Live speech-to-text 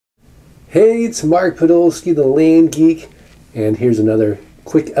Hey, it's Mark Podolsky, the Land Geek, and here's another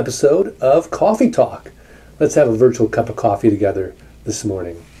quick episode of Coffee Talk. Let's have a virtual cup of coffee together this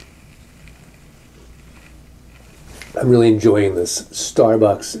morning. I'm really enjoying this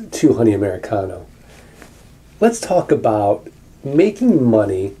Starbucks 2 Honey Americano. Let's talk about making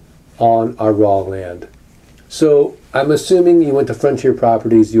money on our raw land. So I'm assuming you went to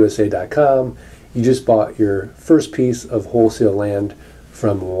frontierpropertiesusa.com. You just bought your first piece of wholesale land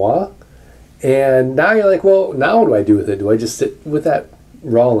from moi. And now you're like, well, now what do I do with it? Do I just sit with that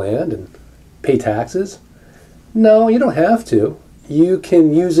raw land and pay taxes? No, you don't have to. You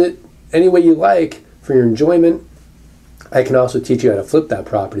can use it any way you like for your enjoyment. I can also teach you how to flip that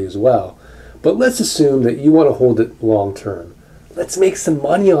property as well. But let's assume that you want to hold it long term. Let's make some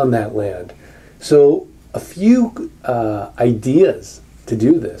money on that land. So a few ideas to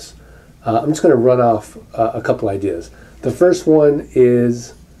do this. I'm just going to run off a couple ideas. The first one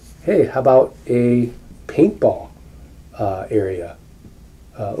is, hey, how about a paintball area,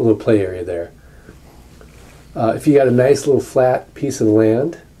 a little play area there. If you got a nice little flat piece of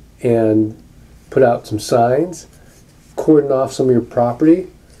land and put out some signs, cordon off some of your property,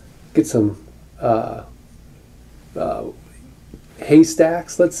 get some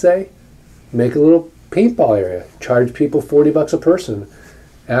haystacks, let's say, make a little paintball area, charge people $40 a person.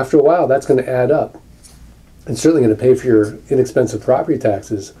 After a while, that's going to add up. It's certainly going to pay for your inexpensive property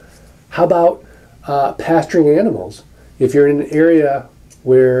taxes. How about pasturing animals? If you're in an area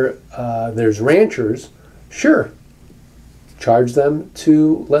where there's ranchers, sure, charge them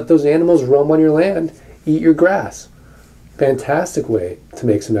to let those animals roam on your land, eat your grass. Fantastic way to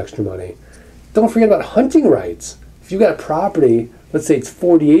make some extra money. Don't forget about hunting rights. If you've got a property, let's say it's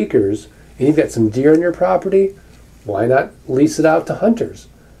 40 acres, and you've got some deer on your property, why not lease it out to hunters?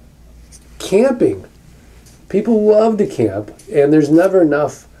 Camping. People love to camp, and there's never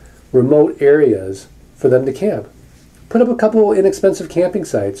enough remote areas for them to camp. Put up a couple inexpensive camping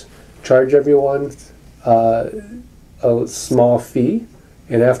sites, charge everyone a small fee,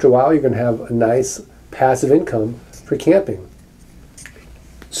 and after a while you're going to have a nice passive income for camping.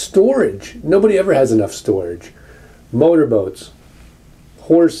 Storage. Nobody ever has enough storage. Motorboats,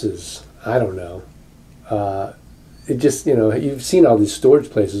 horses, I don't know. It just, you've seen all these storage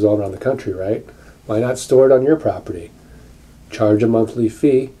places all around the country, right? Why not store it on your property? Charge a monthly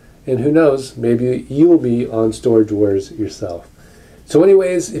fee, and who knows, maybe you will be on Storage Wars yourself. So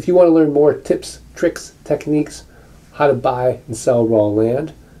anyways, if you want to learn more tips, tricks, techniques, how to buy and sell raw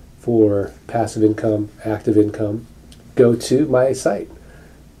land for passive income, active income, go to my site,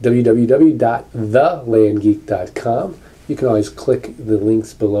 www.thelandgeek.com. You can always click the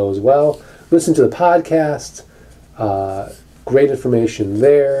links below as well. Listen to the podcast. Great information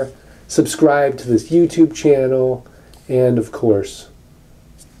there. Subscribe to this YouTube channel. And of course,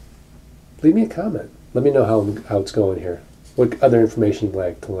 leave me a comment. Let me know how it's going here. What other information you'd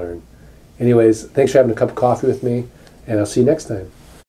like to learn. Anyways, thanks for having a cup of coffee with me. And I'll see you next time.